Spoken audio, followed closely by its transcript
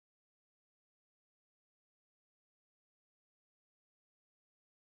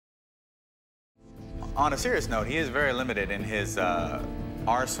on a serious note, he is very limited in his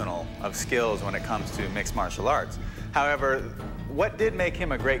arsenal of skills when it comes to mixed martial arts. However, what did make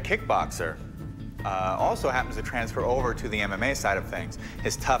him a great kickboxer also happens to transfer over to the MMA side of things.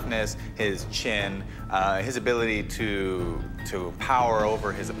 His toughness, his chin, his ability to power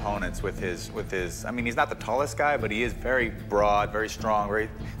over his opponents with his. I mean, he's not the tallest guy, but he is very broad, very strong.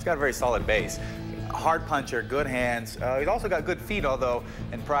 He's got a very solid base. Hard puncher, good hands. He's also got good feet, although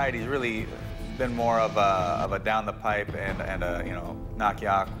in Pride he's really been more of a down the pipe and a, you know, knock you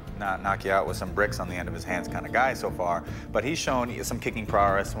out with some bricks on the end of his hands kind of guy so far. But he's shown some kicking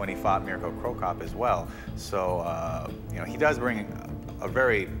prowess when he fought Mirko Krokop as well. So you know, he does bring a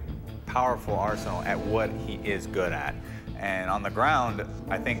very powerful arsenal at what he is good at. And on the ground,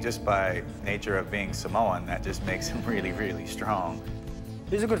 I think just by nature of being Samoan, that just makes him really, really strong.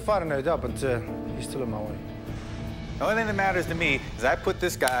 He's a good fighter, no doubt, but he's still in my way. The only thing that matters to me is I put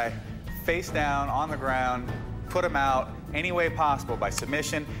this guy face down on the ground, put him out any way possible by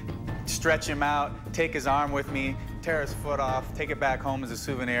submission, stretch him out, take his arm with me, tear his foot off, take it back home as a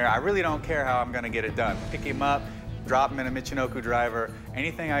souvenir. I really don't care how I'm gonna get it done. Pick him up, drop him in a Michinoku driver,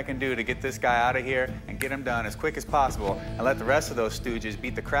 anything I can do to get this guy out of here and get him done as quick as possible and let the rest of those stooges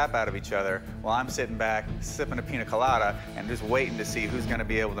beat the crap out of each other while I'm sitting back, sipping a pina colada and just waiting to see who's gonna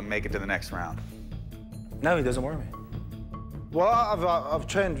be able to make it to the next round. No, he doesn't worry me. Well, I've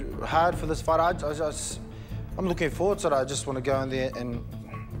trained hard for this fight. I'm looking forward to it. I just want to go in there and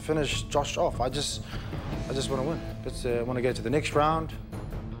finish Josh off. I just want to win. I want to go to the next round.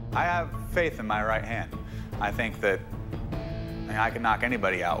 I have faith in my right hand. I think that I can knock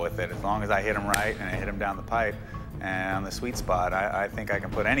anybody out with it as long as I hit him right and I hit him down the pipe and on the sweet spot. I think I can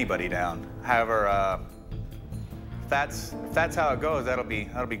put anybody down. However, if that's how it goes, that'll be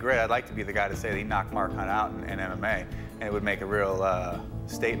great. I'd like to be the guy to say that he knocked Mark Hunt out in MMA, and it would make a real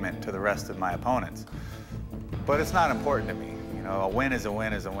statement to the rest of my opponents. But it's not important to me. You know, a win is a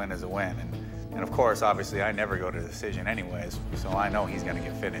win is a win is a win. And of course, obviously, I never go to decision anyways, so I know he's going to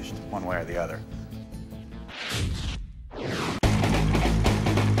get finished one way or the other.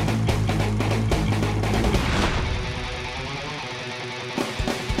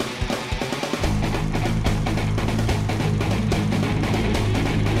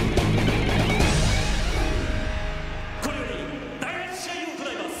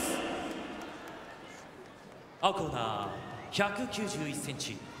青コーナー191セン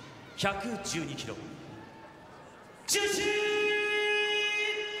チ、112キロ。中心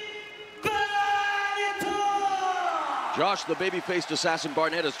Josh, the baby-faced assassin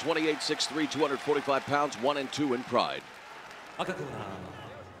Barnett, is 28'6'3", 245 pounds, 1-2 in Pride. 赤コー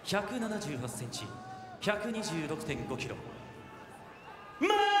ナー178センチ、126.5キロ。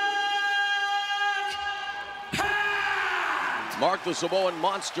Mark the Samoan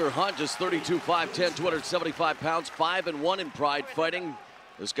monster Hunt is 32'5", 5'10", 275 pounds, 5-1 in Pride fighting.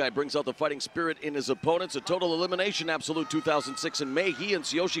 This guy brings out the fighting spirit in his opponents. A total elimination absolute 2006 in May. He and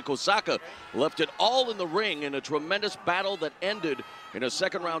Tsuyoshi Kosaka left it all in the ring in a tremendous battle that ended in a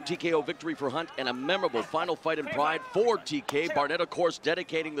second-round TKO victory for Hunt and a memorable final fight in Pride for TK. Barnett, of course,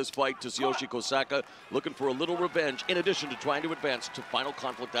 dedicating this fight to Tsuyoshi Kosaka, looking for a little revenge in addition to trying to advance to Final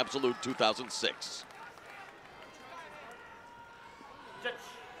Conflict Absolute 2006.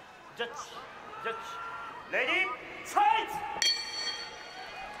 Judge, ready, fight!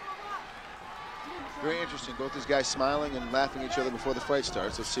 Very interesting. Both these guys smiling and laughing at each other before the fight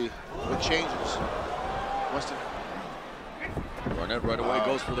starts. Let's see what changes. Barnett right away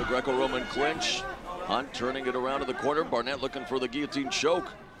goes for the Greco-Roman clinch. Hunt turning it around to the corner. Barnett looking for the guillotine choke.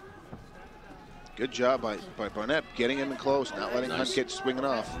 Good job by Barnett, getting him in close, not letting Hunt get swinging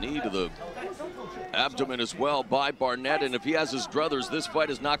off. Knee to the abdomen as well by Barnett, and if he has his druthers, this fight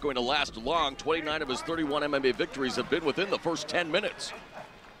is not going to last long. 29 of his 31 MMA victories have been within the first 10 minutes.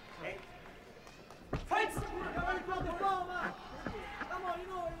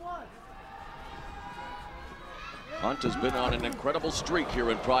 Hunt has been on an incredible streak here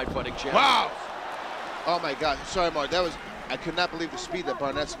in Pride Fighting Champions. Wow! Oh my God, sorry Mark, I could not believe the speed that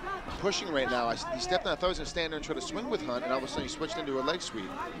Barnett's pushing right now. He stepped on, I thought he was gonna stand there and try to swing with Hunt, and all of a sudden he switched into a leg sweep.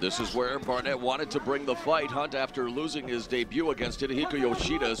 This is where Barnett wanted to bring the fight. Hunt, after losing his debut against Hidehiko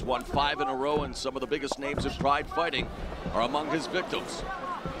Yoshida, has won 5 in a row, and some of the biggest names in Pride Fighting are among his victims.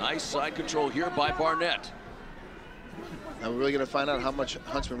 Nice side control here by Barnett. Now we're really gonna find out how much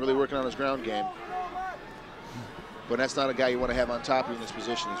Hunt's been really working on his ground game. But that's not a guy you want to have on top of you in this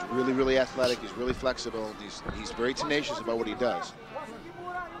position. He's really, really athletic. He's really flexible. He's very tenacious about what he does.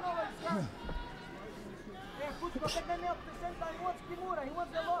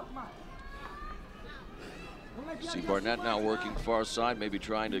 See Barnett now working far side, maybe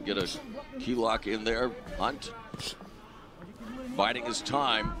trying to get a key lock in there. Hunt biding his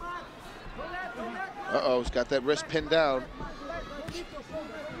time. Uh-oh, he's got that wrist pinned down.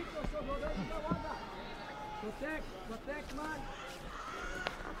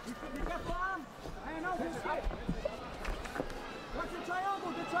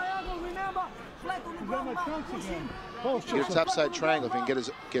 Get a topside triangle if he can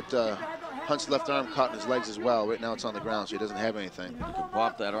get Hunt's left arm caught in his legs as well. Right now it's on the ground, so he doesn't have anything. You can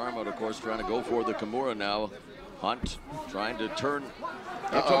pop that arm out, of course, trying to go for the Kimura now. Hunt trying to turn.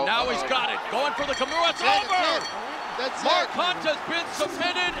 Now he's got it. Going for the Kimura. It's over! Mark Hunt has been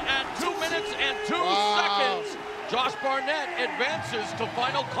submitted at 2 minutes and 2 seconds. Josh Barnett advances to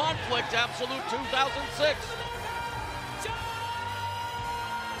Final Conflict Absolute 2006.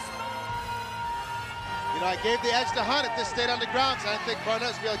 You know, I gave the edge to Hunt if this stayed on the ground, so I didn't think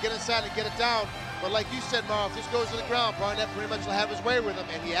Barnett would be able to get inside and get it down. But like you said, Marv, if this goes to the ground, Barnett pretty much will have his way with him,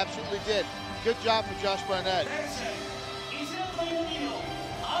 and he absolutely did. Good job for Josh Barnett.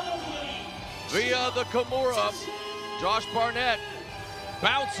 Via the Kimura, Josh Barnett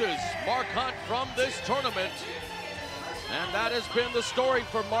bounces Mark Hunt from this tournament. And that has been the story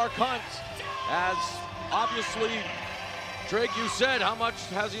for Mark Hunt. As obviously, Trig, you said, how much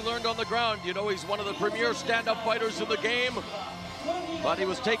has he learned on the ground? You know, he's one of the premier stand-up fighters in the game. But he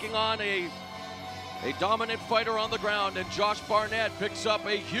was taking on a dominant fighter on the ground, and Josh Barnett picks up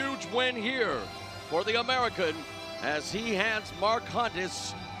a huge win here for the American as he hands Mark Hunt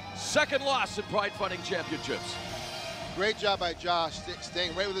his second loss in Pride Fighting Championships. Great job by Josh,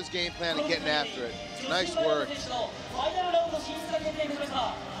 staying right with his game plan and getting after it. Nice work.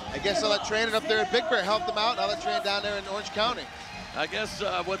 I guess I'll let training up there at Big Bear help them out. I'll let train down there in Orange County. I guess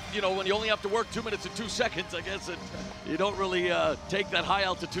when you only have to work 2 minutes and 2 seconds, I guess you don't really take that high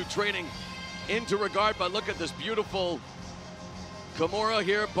altitude training into regard. But look at this beautiful Kimura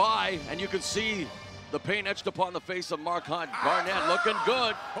here by, and you can see the paint etched upon the face of Mark Hunt. Barnett looking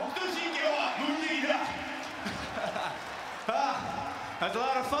good. That was a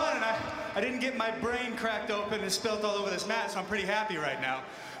lot of fun, and I didn't get my brain cracked open and spilled all over this mat, so I'm pretty happy right now.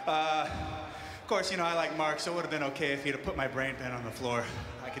 Of course, you know, I like Mark, so it would have been okay if he'd have put my brain pan on the floor.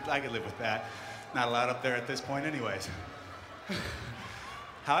 I could live with that. Not allowed up there at this point anyways.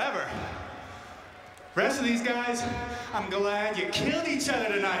 However, rest of these guys, I'm glad you killed each other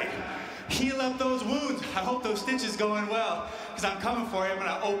tonight. Heal up those wounds. I hope those stitches going well, because I'm coming for you. I'm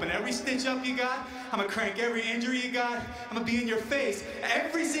gonna open every stitch up you got. I'm gonna crank every injury you got. I'm gonna be in your face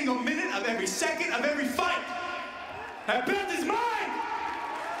every single minute of every second of every fight. That belt is mine!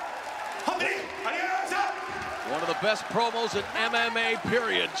 One of the best promos in MMA,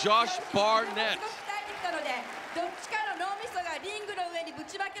 period. Josh Barnett.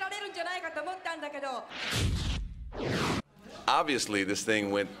 Obviously, this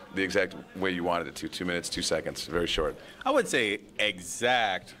thing went the exact way you wanted it to. 2 minutes, 2 seconds, very short. I would say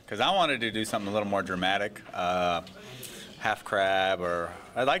exact, because I wanted to do something a little more dramatic. Half crab, or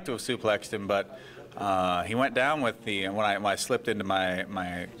I'd like to have suplexed him, but he went down with the, when I slipped into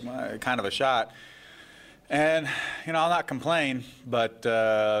my kind of a shot. And, you know, I'll not complain, but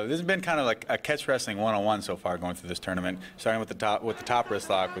this has been kind of like a catch wrestling 101 so far going through this tournament, starting with the top wrist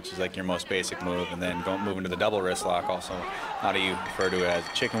lock, which is like your most basic move, and then moving to the double wrist lock, also how do you refer to it as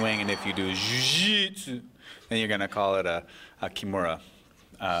chicken wing, and if you do jiu-jitsu, then you're going to call it a Kimura.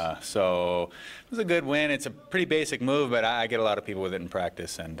 So it was a good win. It's a pretty basic move, but I get a lot of people with it in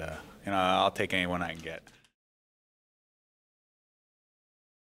practice, and, you know, I'll take anyone I can get.